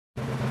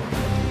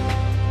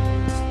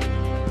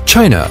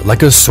China,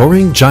 like a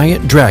soaring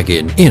giant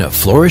dragon in a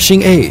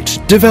flourishing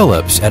age,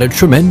 develops at a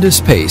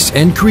tremendous pace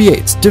and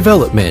creates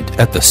development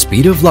at the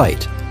speed of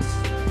light.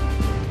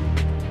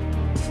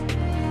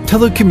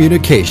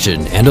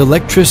 Telecommunication and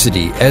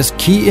electricity as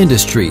key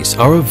industries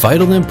are of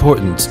vital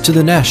importance to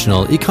the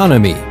national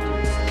economy.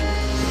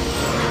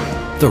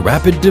 The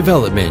rapid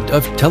development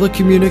of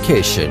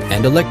telecommunication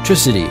and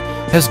electricity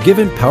has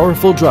given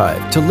powerful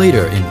drive to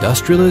later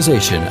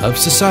industrialization of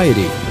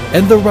society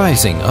and the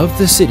rising of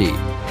the city.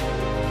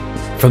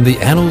 From the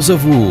annals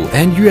of Wu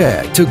and Yue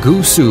to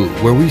Gusu,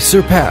 where we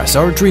surpass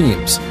our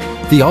dreams,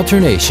 the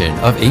alternation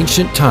of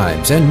ancient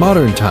times and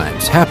modern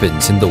times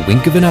happens in the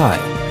wink of an eye,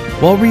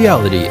 while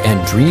reality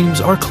and dreams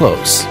are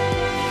close.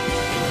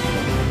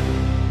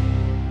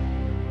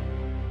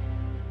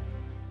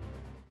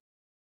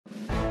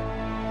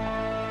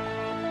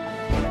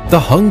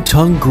 The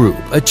Hengtong Group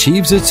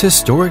achieves its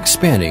historic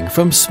spanning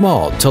from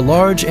small to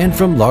large and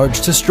from large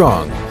to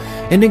strong,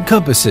 and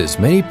encompasses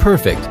many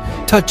perfect,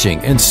 touching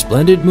and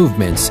splendid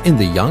movements in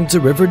the Yangtze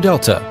River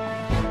Delta,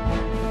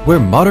 where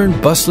modern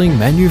bustling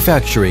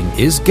manufacturing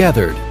is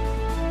gathered.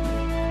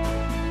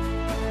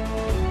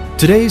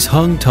 Today's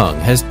Hengtong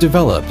has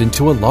developed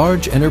into a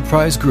large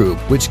enterprise group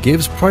which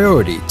gives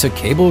priority to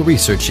cable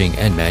researching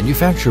and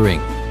manufacturing,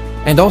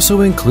 and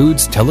also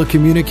includes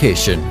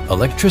telecommunication,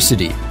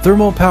 electricity,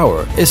 thermal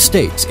power,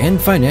 estates,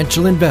 and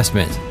financial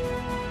investment.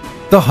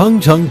 The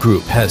Hengtong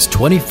Group has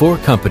 24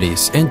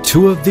 companies and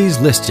 2 of these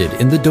listed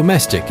in the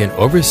domestic and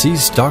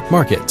overseas stock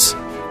markets.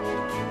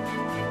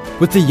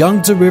 With the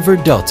Yangtze River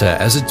Delta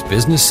as its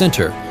business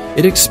center,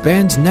 it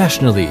expands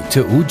nationally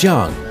to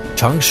Wujiang,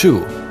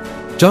 Changshu,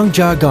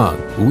 Zhangjiagang,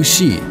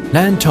 Wuxi,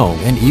 Nantong,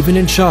 and even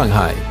in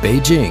Shanghai,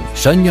 Beijing,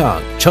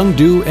 Shenyang,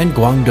 Chengdu, and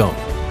Guangdong.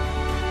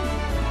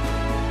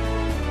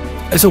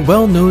 As a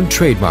well-known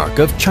trademark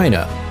of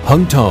China,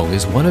 Hengtong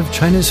is one of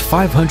China's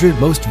 500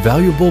 most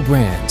valuable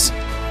brands,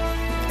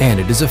 and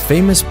it is a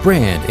famous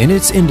brand in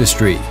its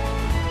industry.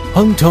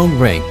 Hengtong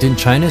ranked in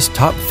China's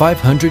top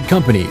 500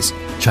 companies,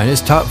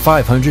 China's top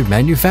 500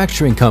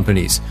 manufacturing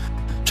companies,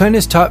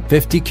 China's top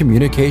 50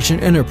 communication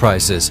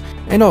enterprises,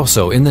 and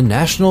also in the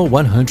National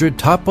 100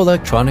 top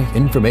electronic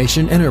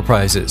information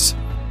enterprises.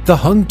 The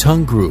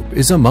Hengtong Group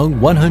is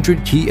among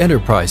 100 key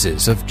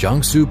enterprises of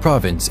Jiangsu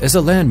Province as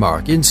a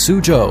landmark in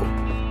Suzhou,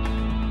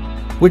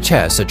 which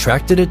has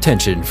attracted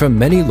attention from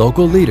many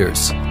local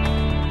leaders.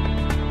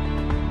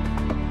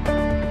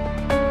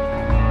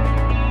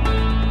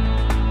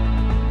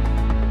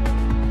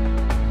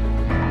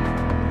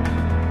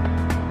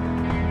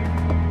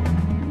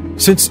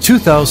 Since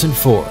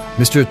 2004,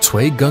 Mr.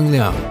 Cui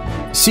Gengliang,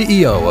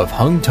 CEO of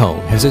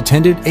Hengtong, has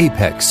attended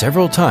APEC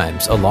several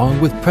times along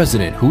with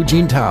President Hu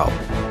Jintao.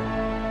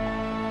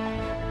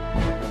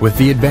 With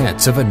the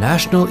advance of a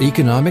national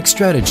economic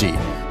strategy,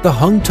 the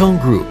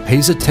Hengtong Group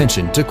pays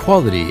attention to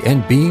quality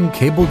and being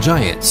cable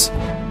giants.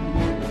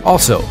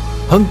 Also,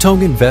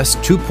 Hengtong invests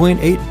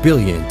 $2.8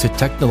 billion to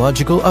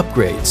technological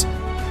upgrades.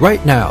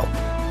 Right now,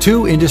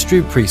 2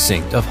 industry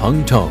precincts of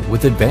Hengtong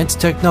with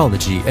advanced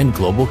technology and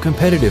global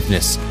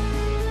competitiveness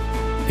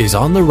is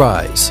on the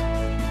rise.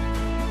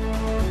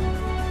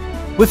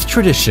 With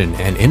tradition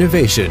and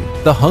innovation,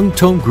 the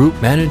Hengtong Group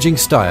managing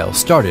style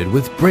started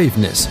with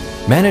braveness,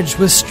 managed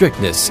with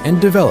strictness, and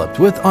developed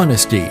with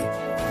honesty.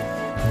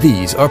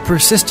 These are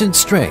persistent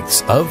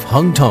strengths of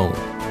Hengtong.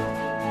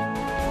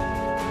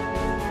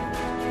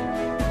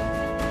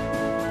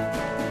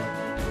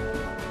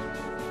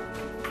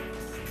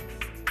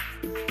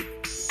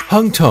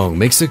 Hengtong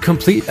makes a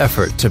complete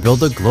effort to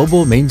build a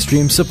global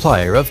mainstream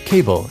supplier of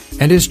cable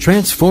and is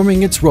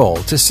transforming its role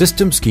to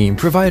system scheme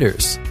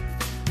providers.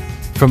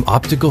 From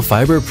optical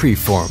fiber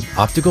preform,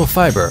 optical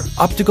fiber,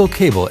 optical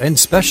cable, and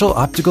special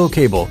optical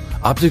cable,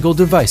 optical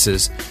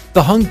devices,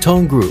 the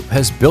Hengtong Group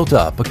has built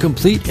up a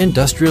complete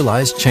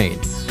industrialized chain,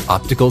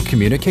 optical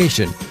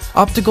communication,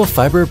 optical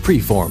fiber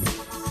preform.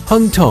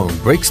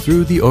 Hengtong breaks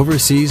through the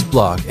overseas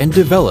block and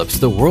develops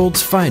the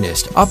world's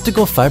finest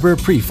optical fiber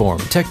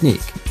preform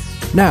technique.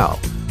 Now,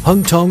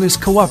 Hengtong is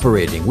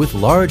cooperating with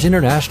large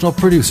international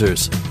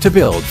producers to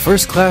build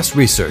first-class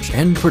research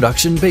and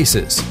production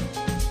bases.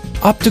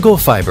 Optical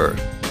fiber.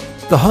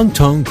 The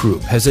Hengtong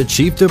Group has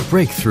achieved a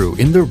breakthrough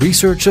in the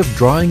research of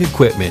drawing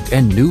equipment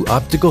and new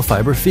optical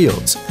fiber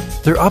fields.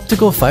 Their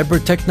optical fiber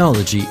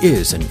technology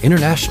is an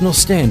international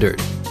standard.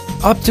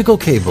 Optical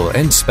cable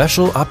and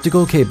special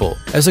optical cable.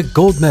 As a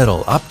gold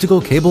medal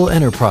optical cable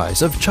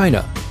enterprise of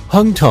China,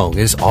 Hengtong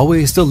is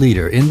always the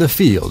leader in the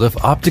field of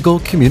optical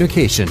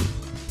communication.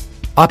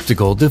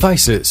 Optical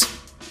devices.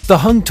 The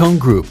Hengtong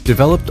Group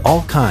developed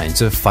all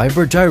kinds of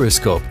fiber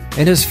gyroscope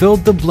and has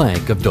filled the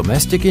blank of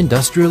domestic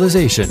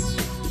industrialization.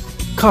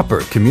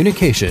 Copper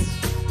communication.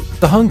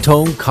 The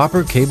Hengtong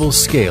copper cable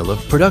scale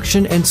of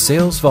production and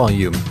sales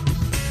volume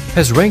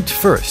has ranked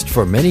first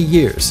for many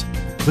years.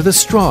 With a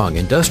strong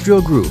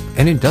industrial group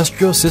and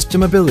industrial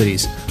system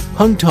abilities,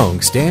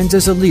 Hengtong stands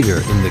as a leader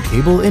in the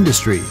cable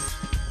industry.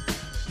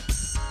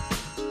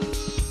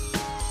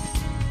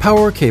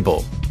 Power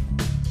cable.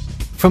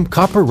 From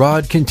copper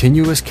rod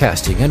continuous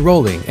casting and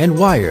rolling and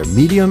wire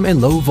medium and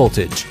low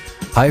voltage,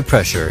 high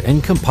pressure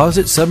and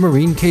composite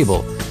submarine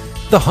cable,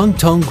 the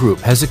Hengtong Group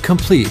has a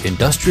complete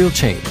industrial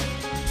chain.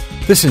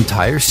 This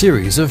entire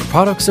series of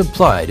products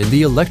applied in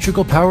the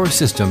electrical power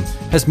system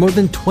has more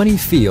than 20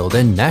 field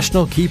and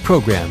national key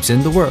programs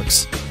in the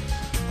works.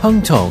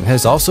 Hengtong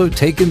has also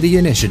taken the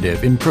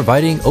initiative in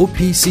providing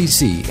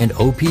OPCC and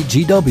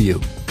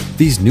OPGW.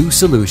 These new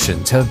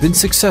solutions have been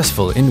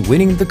successful in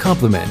winning the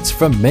compliments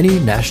from many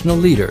national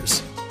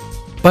leaders.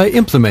 By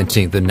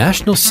implementing the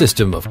National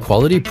System of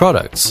Quality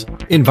Products,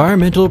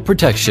 Environmental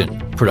Protection,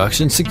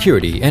 Production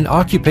Security, and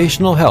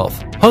Occupational Health,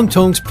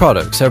 Hengtong's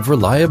products have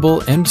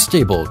reliable and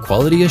stable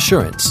quality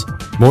assurance.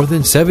 More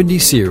than 70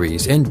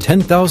 series and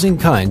 10,000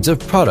 kinds of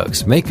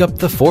products make up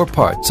the 4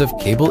 parts of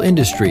cable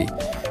industry,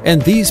 and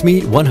these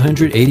meet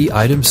 180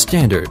 items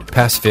standard,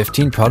 pass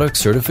 15 product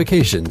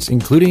certifications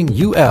including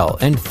UL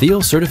and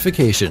THEOL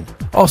certification,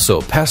 also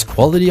pass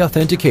quality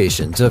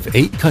authentications of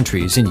 8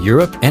 countries in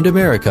Europe and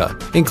America,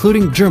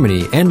 including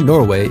Germany and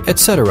Norway,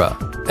 etc.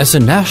 As a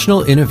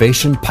national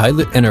innovation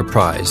pilot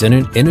enterprise and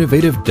an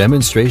innovative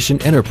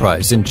demonstration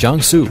enterprise in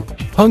Jiangsu,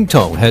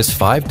 Hengtong has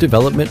 5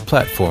 development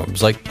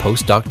platforms like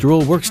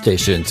postdoctoral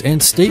workstations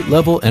and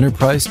state-level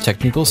enterprise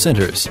technical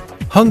centers.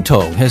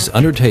 Hengtong has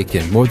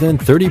undertaken more than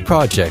 30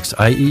 projects,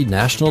 i.e.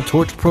 National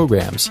Torch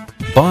Programs,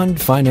 Bond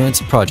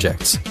Finance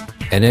Projects,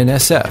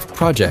 NNSF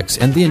projects,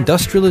 and the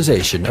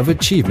industrialization of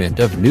achievement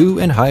of new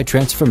and high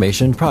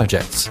transformation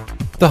projects.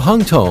 The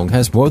Hengtong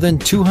has more than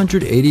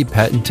 280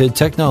 patented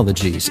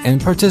technologies and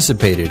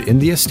participated in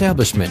the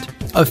establishment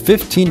of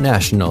 15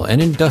 national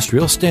and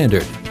industrial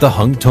standards. The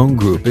Hengtong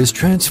Group is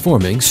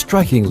transforming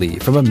strikingly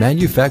from a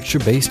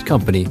manufacture-based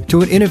company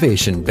to an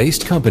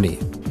innovation-based company.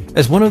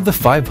 As one of the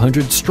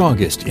 500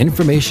 strongest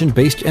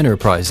information-based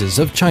enterprises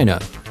of China,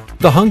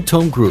 the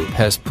Hengtong Group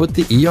has put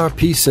the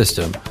ERP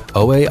system,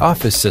 OA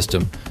Office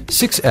System,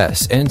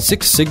 6S and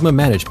 6 Sigma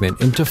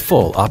management into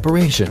full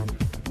operation.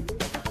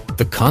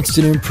 The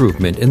constant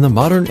improvement in the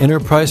modern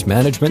enterprise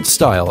management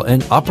style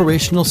and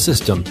operational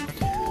system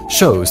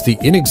shows the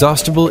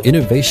inexhaustible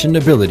innovation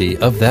ability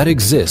of that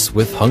exists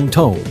with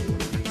Hengtong.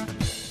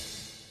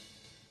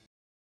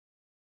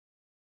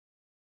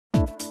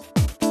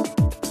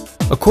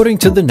 According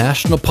to the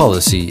national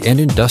policy and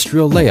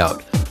industrial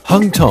layout,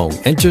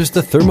 Hengtong enters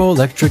the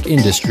thermoelectric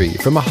industry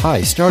from a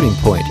high starting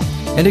point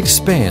and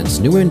expands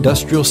new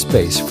industrial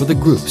space for the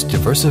group's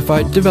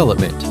diversified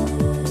development.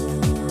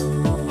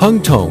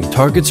 Hengtong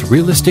targets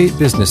real estate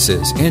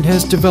businesses and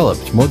has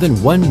developed more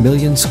than 1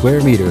 million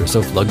square meters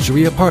of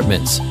luxury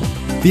apartments.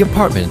 The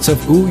apartments of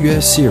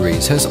Wuyue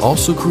series has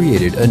also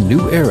created a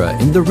new era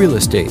in the real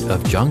estate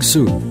of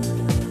Jiangsu.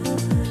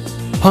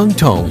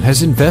 Hengtong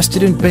has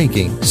invested in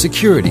banking,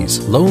 securities,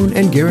 loan,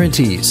 and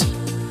guarantees.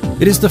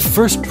 It is the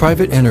first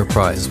private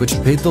enterprise which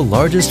paid the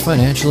largest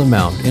financial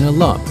amount in a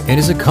lump and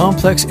is a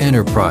complex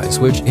enterprise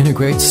which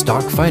integrates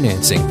stock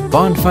financing,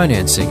 bond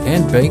financing,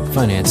 and bank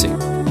financing.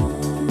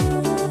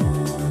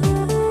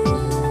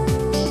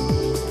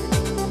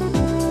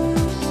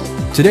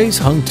 Today's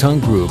Hengtong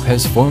Group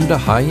has formed a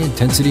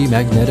high-intensity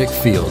magnetic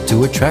field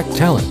to attract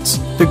talents.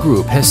 The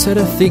group has set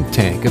a think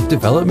tank of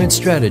development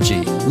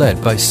strategy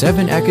led by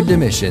 7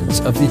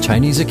 academicians of the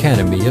Chinese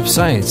Academy of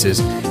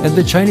Sciences and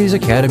the Chinese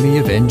Academy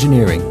of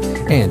Engineering,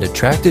 and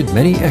attracted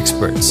many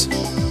experts.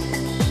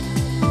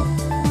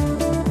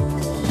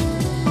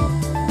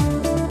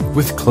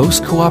 With close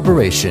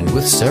cooperation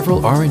with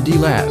several R&D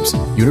labs,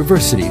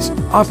 universities,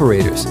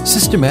 operators,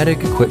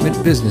 systematic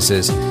equipment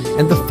businesses,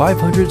 and the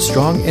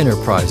 500-strong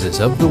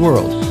enterprises of the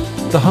world,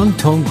 the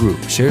Hengtong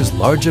Group shares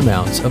large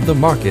amounts of the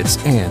markets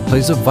and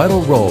plays a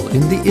vital role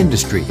in the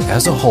industry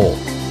as a whole.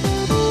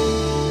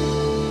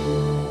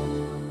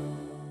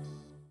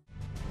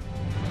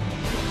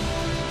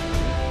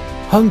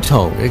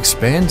 Hengtong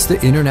expands the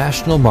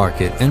international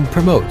market and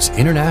promotes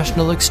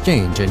international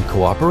exchange and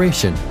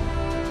cooperation.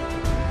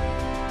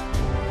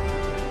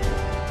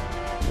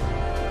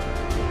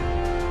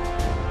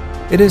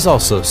 It has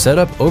also set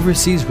up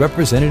overseas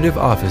representative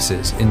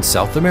offices in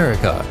South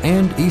America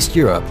and East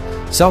Europe,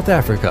 South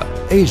Africa,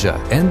 Asia,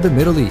 and the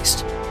Middle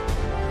East.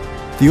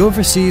 The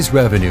overseas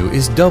revenue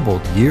is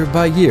doubled year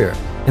by year,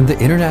 and the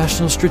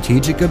international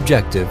strategic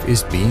objective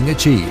is being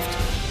achieved.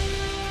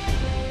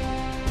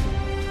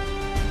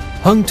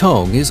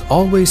 Hengtong is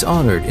always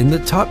honored in the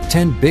top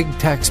 10 big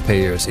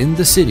taxpayers in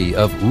the city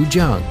of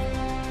Wujiang.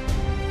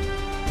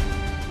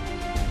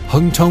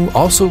 Hengtong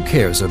also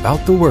cares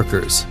about the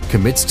workers,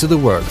 commits to the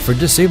work for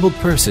disabled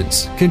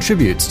persons,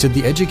 contributes to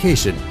the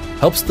education,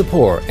 helps the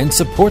poor, and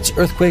supports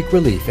earthquake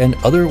relief and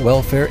other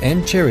welfare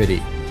and charity.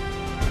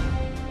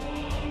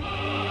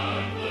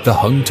 The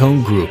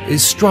Hengtong Group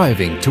is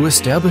striving to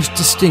establish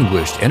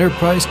distinguished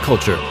enterprise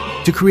culture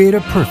to create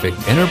a perfect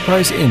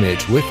enterprise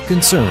image with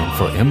concern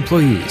for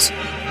employees,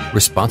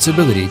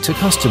 responsibility to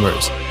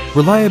customers,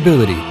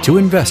 reliability to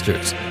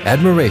investors,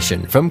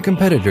 admiration from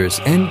competitors,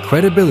 and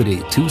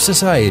credibility to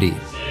society.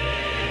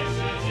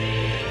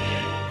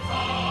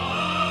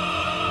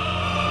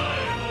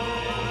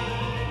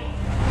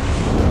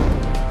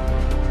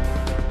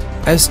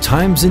 As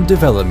times in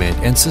development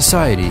and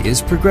society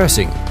is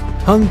progressing,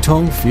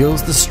 Hengtong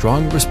feels the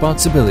strong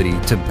responsibility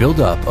to build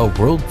up a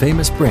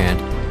world-famous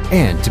brand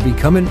and to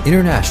become an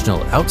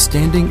international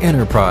outstanding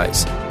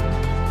enterprise.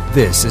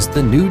 This is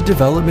the new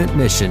development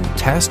mission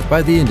tasked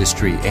by the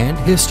industry and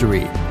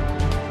history.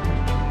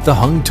 The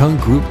Hengtong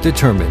Group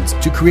determines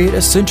to create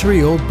a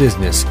century-old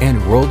business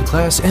and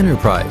world-class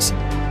enterprise.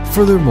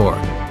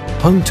 Furthermore,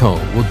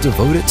 Hengtong will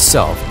devote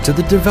itself to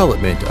the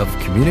development of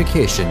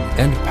communication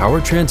and power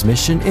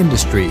transmission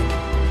industry,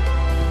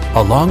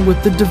 along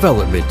with the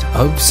development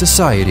of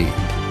society.